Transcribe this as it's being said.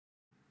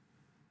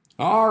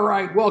All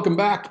right, welcome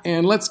back,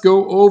 and let's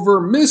go over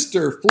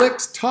Mr.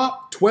 Flick's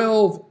top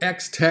 12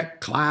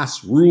 ExTech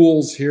class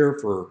rules here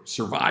for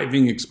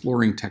surviving,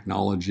 exploring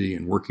technology,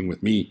 and working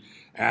with me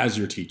as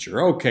your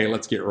teacher. Okay,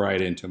 let's get right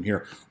into them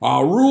here.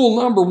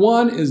 Rule number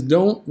 1 is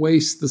don't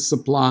waste the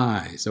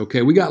supplies.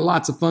 Okay, we got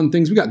lots of fun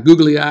things. We got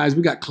googly eyes,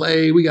 we got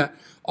clay, we got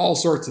all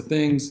sorts of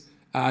things.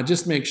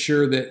 Just make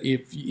sure that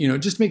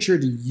just make sure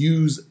to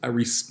use a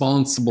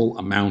responsible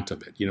amount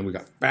of it. We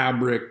got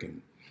fabric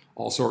and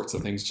all sorts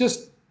of things.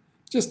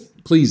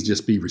 Please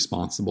just be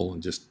responsible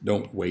and just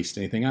don't waste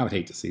anything. I would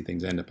hate to see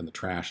things end up in the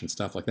trash and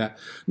stuff like that.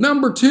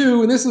 Number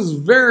 2, and this is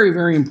very,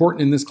 very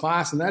important in this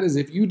class, and that is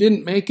if you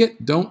didn't make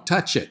it, don't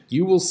touch it.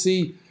 You will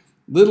see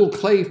little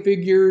clay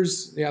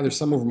figures. Yeah, there's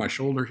some over my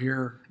shoulder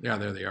here. Yeah,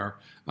 there they are.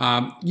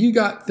 You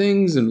got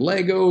things and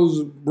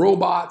Legos,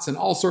 robots, and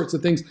all sorts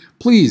of things.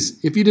 Please,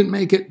 if you didn't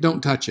make it,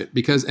 don't touch it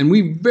and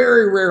we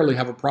very rarely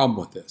have a problem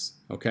with this,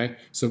 okay?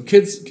 So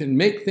kids can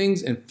make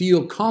things and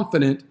feel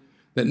confident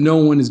that no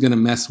one is going to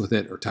mess with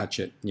it or touch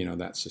it.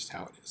 That's just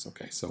how it is.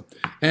 Okay, so,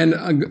 and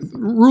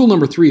rule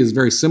number 3 is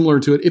very similar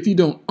to it. If you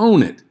don't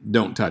own it,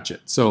 don't touch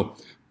it. So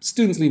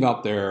students leave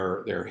out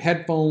their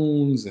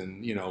headphones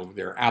and,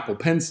 their Apple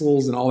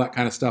pencils and all that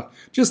kind of stuff.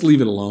 Just leave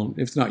it alone.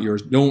 If it's not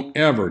yours, don't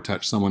ever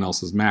touch someone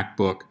else's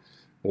MacBook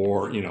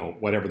or,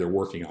 whatever they're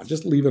working on.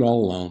 Just leave it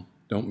all alone.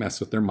 Don't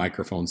mess with their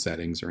microphone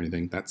settings or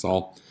anything. That's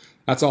all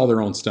their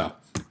own stuff.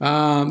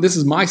 This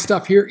is my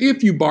stuff here.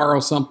 If you borrow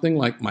something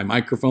like my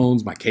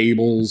microphones, my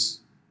cables,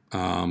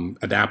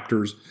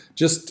 adapters,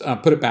 just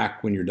put it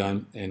back when you're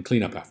done and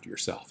clean up after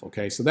yourself.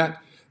 Okay, so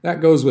that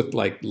goes with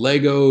like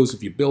Legos.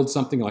 If you build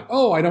something like,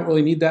 oh, I don't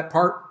really need that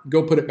part,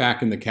 go put it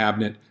back in the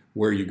cabinet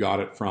where you got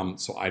it from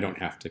so I don't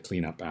have to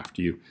clean up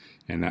after you,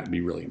 and that'd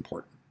be really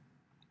important.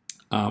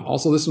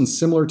 Also, this one's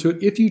similar to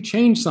it. If you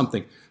change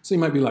something, so you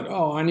might be like,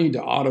 oh, I need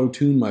to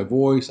auto-tune my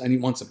voice. I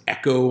want some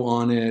echo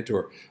on it,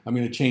 or I'm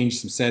going to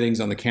change some settings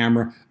on the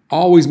camera.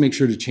 Always make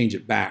sure to change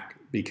it back,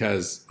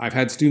 because I've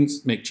had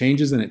students make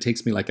changes and it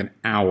takes me like an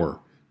hour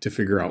to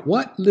figure out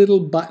what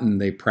little button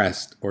they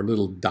pressed or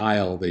little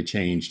dial they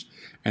changed,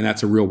 and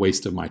that's a real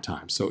waste of my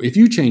time. So if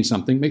you change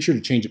something, make sure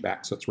to change it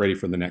back so it's ready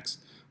for the next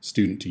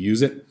student to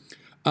use it.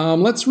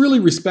 Let's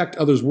really respect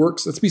others'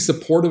 works. Let's be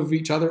supportive of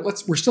each other.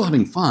 We're still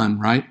having fun,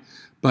 right?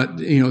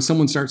 But,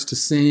 someone starts to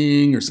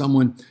sing or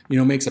someone,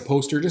 makes a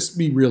poster, just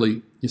be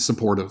really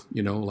supportive,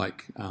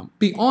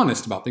 be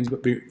honest about things,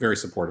 but be very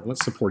supportive.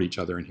 Let's support each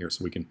other in here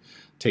so we can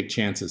take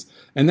chances.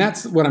 And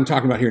that's what I'm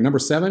talking about here. Number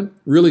 7,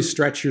 really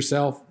stretch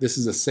yourself. This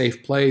is a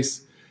safe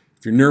place.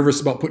 If you're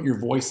nervous about putting your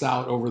voice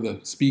out over the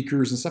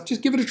speakers and stuff,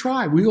 just give it a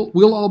try.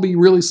 We'll all be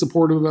really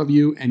supportive of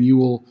you, and you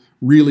will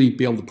really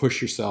be able to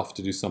push yourself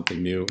to do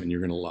something new, and you're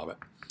going to love it.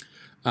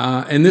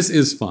 And this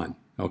is fun.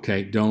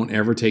 Okay, don't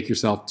ever take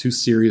yourself too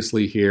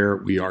seriously here.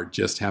 We are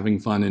just having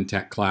fun in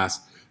tech class.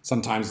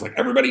 Sometimes it's like,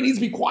 everybody needs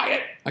to be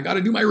quiet. I got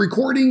to do my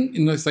recording.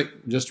 And it's like,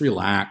 just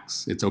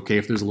relax. It's okay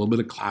if there's a little bit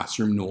of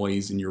classroom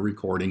noise in your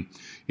recording.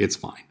 It's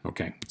fine.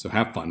 Okay, so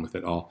have fun with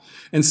it all.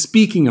 And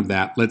speaking of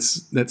that, let's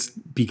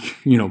be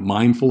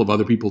mindful of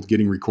other people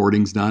getting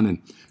recordings done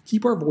and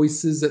keep our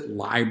voices at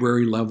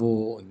library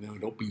level, and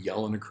don't be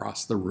yelling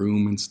across the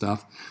room and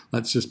stuff.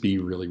 Let's just be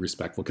really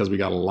respectful, because we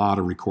got a lot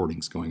of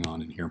recordings going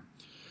on in here.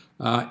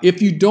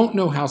 If you don't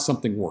know how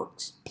something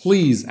works,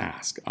 please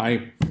ask.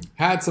 I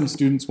had some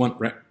students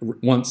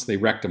once they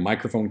wrecked a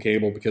microphone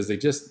cable because they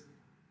just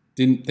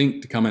didn't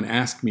think to come and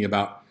ask me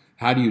about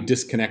how do you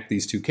disconnect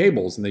these 2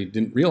 cables, and they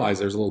didn't realize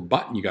there's a little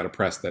button you got to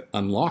press that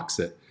unlocks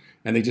it,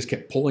 and they just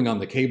kept pulling on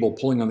the cable,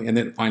 and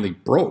then it finally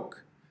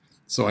broke.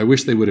 So I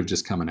wish they would have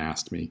just come and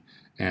asked me.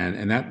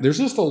 And that there's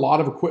just a lot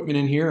of equipment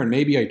in here, and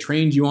maybe I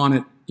trained you on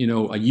it,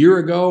 a year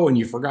ago, and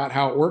you forgot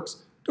how it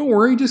works. Don't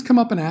worry, just come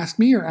up and ask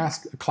me or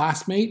ask a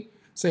classmate.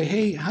 Say,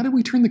 hey, how do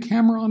we turn the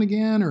camera on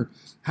again? Or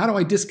how do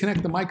I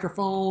disconnect the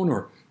microphone?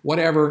 Or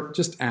whatever,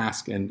 just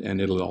ask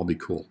and it'll all be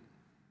cool.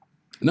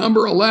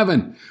 Number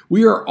 11,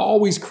 we are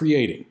always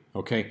creating,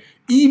 okay?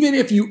 Even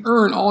if you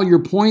earn all your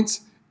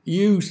points,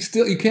 you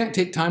can't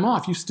take time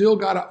off. You still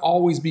gotta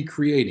always be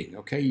creating,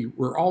 okay?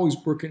 We're always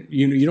working,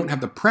 you don't have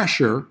the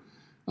pressure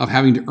of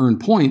having to earn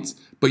points,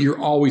 but you're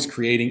always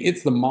creating.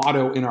 It's the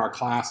motto in our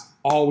class,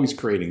 always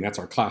creating. That's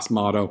our class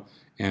motto,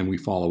 and we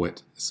follow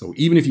it. So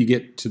even if you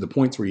get to the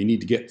points where you need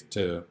to get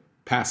to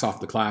pass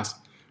off the class,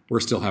 we're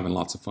still having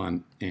lots of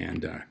fun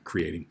and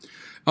creating.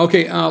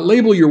 Okay,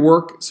 label your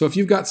work. So if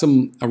you've got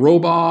a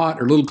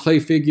robot or little clay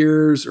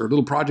figures or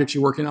little projects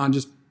you're working on,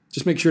 just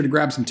make sure to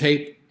grab some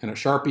tape and a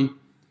Sharpie,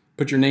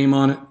 put your name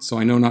on it so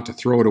I know not to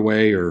throw it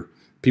away, or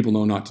people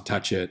know not to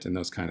touch it and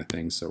those kind of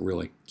things. So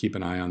really keep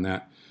an eye on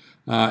that.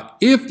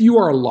 If you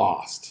are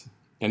lost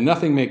and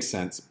nothing makes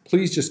sense,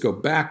 please just go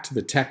back to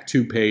the Tech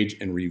 2 page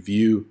and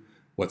review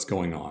what's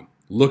going on.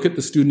 Look at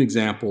the student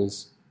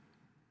examples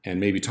and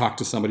maybe talk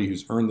to somebody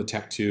who's earned the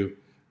Tech 2,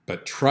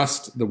 but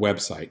trust the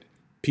website.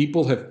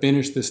 People have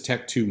finished this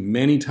Tech 2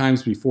 many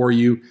times before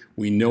you.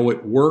 We know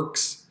it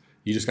works.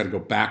 You just got to go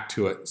back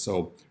to it.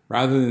 So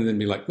rather than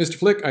be like, Mr.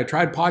 Flick, I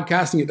tried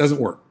podcasting, it doesn't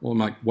work. Well, I'm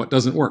like, what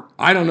doesn't work?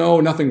 I don't know,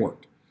 nothing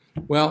worked.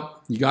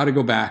 Well, you got to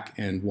go back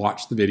and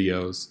watch the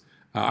videos.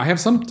 I have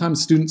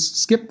sometimes students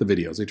skip the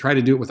videos. They try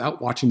to do it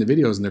without watching the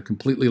videos and they're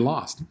completely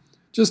lost.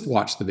 Just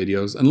watch the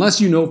videos.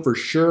 Unless you know for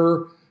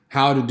sure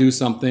how to do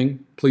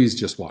something, please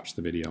just watch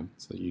the video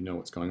so that you know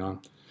what's going on.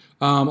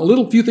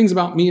 A few things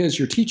about me as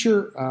your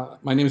teacher.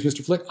 My name is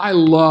Mr. Flick. I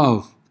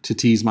love to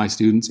tease my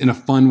students in a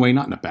fun way,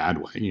 not in a bad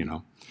way, you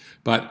know.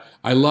 But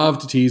I love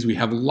to tease. We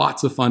have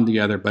lots of fun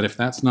together. But if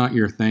that's not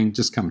your thing,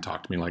 just come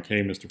talk to me like,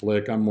 hey, Mr.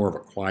 Flick, I'm more of a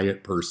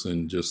quiet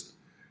person. Just,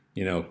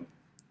 you know,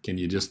 can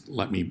you just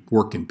let me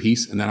work in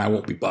peace? And then I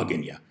won't be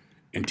bugging you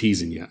and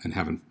teasing you and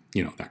having,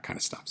 you know, that kind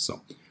of stuff.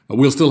 So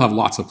we'll still have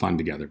lots of fun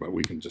together, but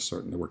we can just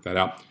certainly work that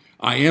out.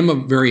 I am a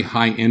very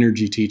high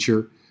energy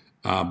teacher,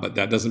 but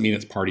that doesn't mean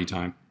it's party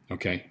time.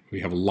 Okay,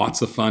 we have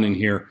lots of fun in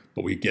here,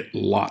 but we get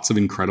lots of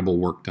incredible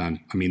work done.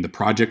 I mean, the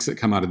projects that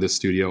come out of this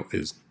studio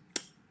is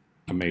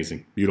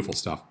amazing, beautiful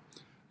stuff.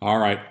 All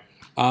right.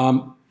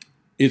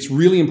 It's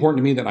really important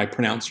to me that I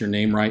pronounce your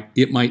name right.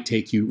 It might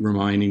take you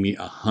reminding me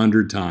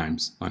 100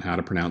 times on how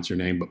to pronounce your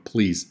name, but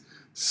please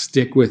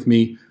stick with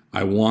me.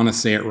 I want to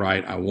say it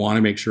right. I want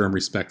to make sure I'm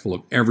respectful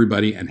of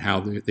everybody and how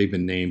they've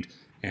been named.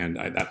 And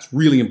that's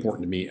really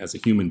important to me as a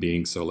human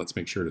being. So let's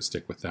make sure to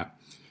stick with that.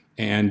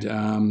 And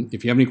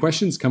if you have any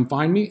questions, come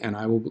find me and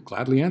I will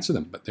gladly answer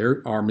them. But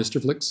there are Mr.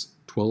 Flick's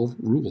 12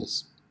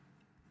 rules.